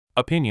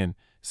Opinion: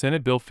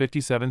 Senate Bill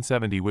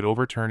 5770 would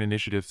overturn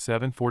Initiative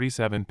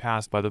 747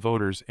 passed by the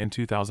voters in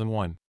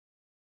 2001.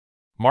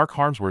 Mark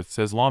Harmsworth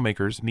says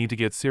lawmakers need to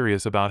get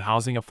serious about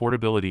housing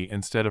affordability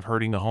instead of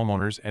hurting the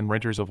homeowners and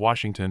renters of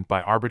Washington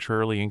by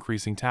arbitrarily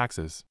increasing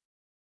taxes.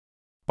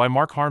 By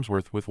Mark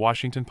Harmsworth with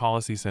Washington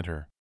Policy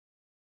Center.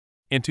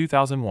 In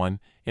 2001,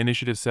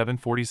 Initiative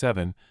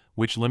 747,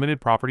 which limited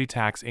property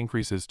tax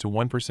increases to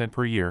 1%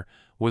 per year,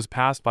 was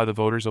passed by the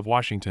voters of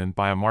Washington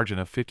by a margin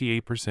of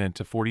 58%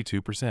 to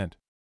 42%.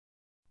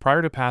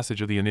 Prior to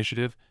passage of the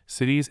initiative,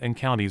 cities and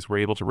counties were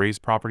able to raise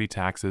property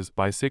taxes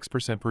by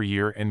 6% per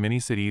year, and many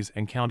cities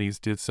and counties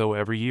did so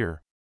every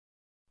year.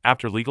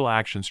 After legal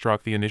action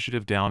struck the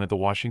initiative down at the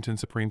Washington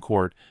Supreme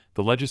Court,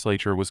 the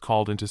legislature was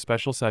called into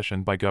special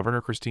session by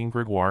Governor Christine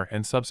Gregoire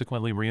and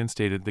subsequently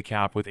reinstated the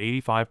cap with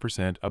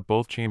 85% of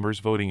both chambers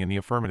voting in the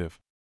affirmative.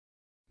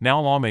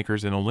 Now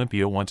lawmakers in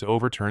Olympia want to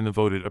overturn the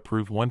voted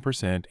approved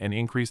 1% and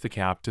increase the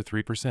cap to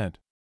 3%.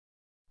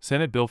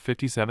 Senate Bill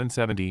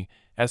 5770,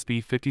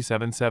 SB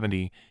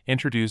 5770,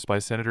 introduced by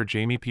Senator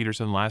Jamie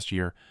Peterson last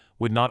year,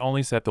 would not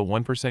only set the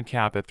 1%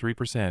 cap at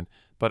 3%,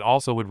 but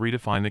also would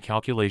redefine the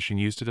calculation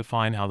used to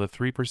define how the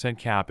 3%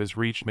 cap is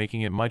reached,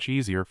 making it much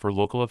easier for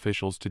local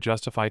officials to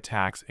justify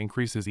tax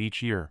increases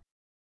each year.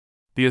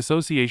 The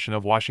Association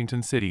of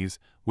Washington Cities,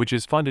 which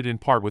is funded in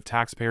part with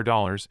taxpayer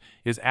dollars,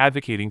 is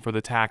advocating for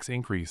the tax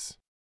increase.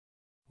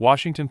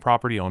 Washington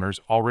property owners,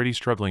 already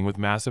struggling with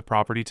massive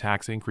property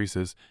tax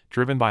increases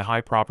driven by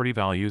high property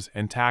values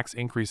and tax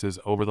increases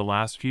over the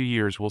last few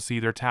years, will see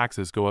their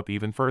taxes go up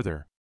even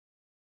further.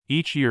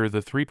 Each year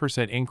the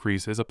 3%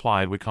 increase is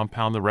applied would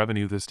compound the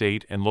revenue the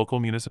state and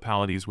local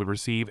municipalities would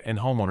receive and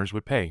homeowners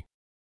would pay.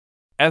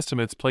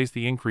 Estimates place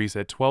the increase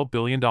at $12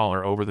 billion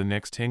over the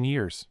next 10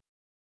 years.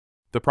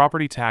 The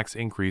property tax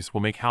increase will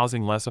make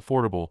housing less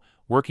affordable,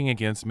 working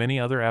against many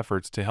other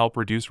efforts to help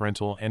reduce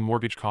rental and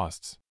mortgage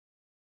costs.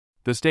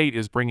 The state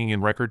is bringing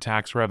in record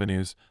tax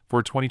revenues.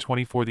 For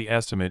 2024, the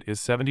estimate is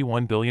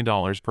 $71 billion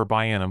per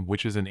biannum,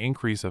 which is an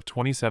increase of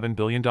 $27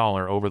 billion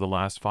over the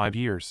last 5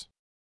 years.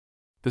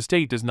 The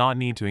state does not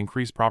need to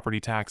increase property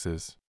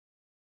taxes.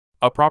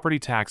 A property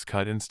tax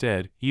cut,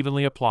 instead,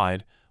 evenly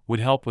applied, would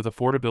help with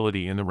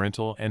affordability in the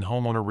rental and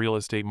homeowner real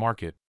estate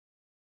market.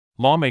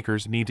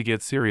 Lawmakers need to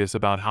get serious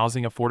about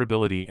housing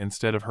affordability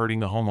instead of hurting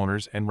the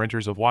homeowners and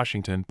renters of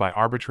Washington by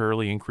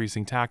arbitrarily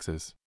increasing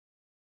taxes.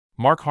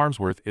 Mark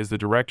Harmsworth is the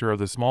director of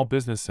the Small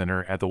Business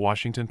Center at the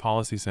Washington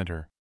Policy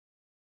Center.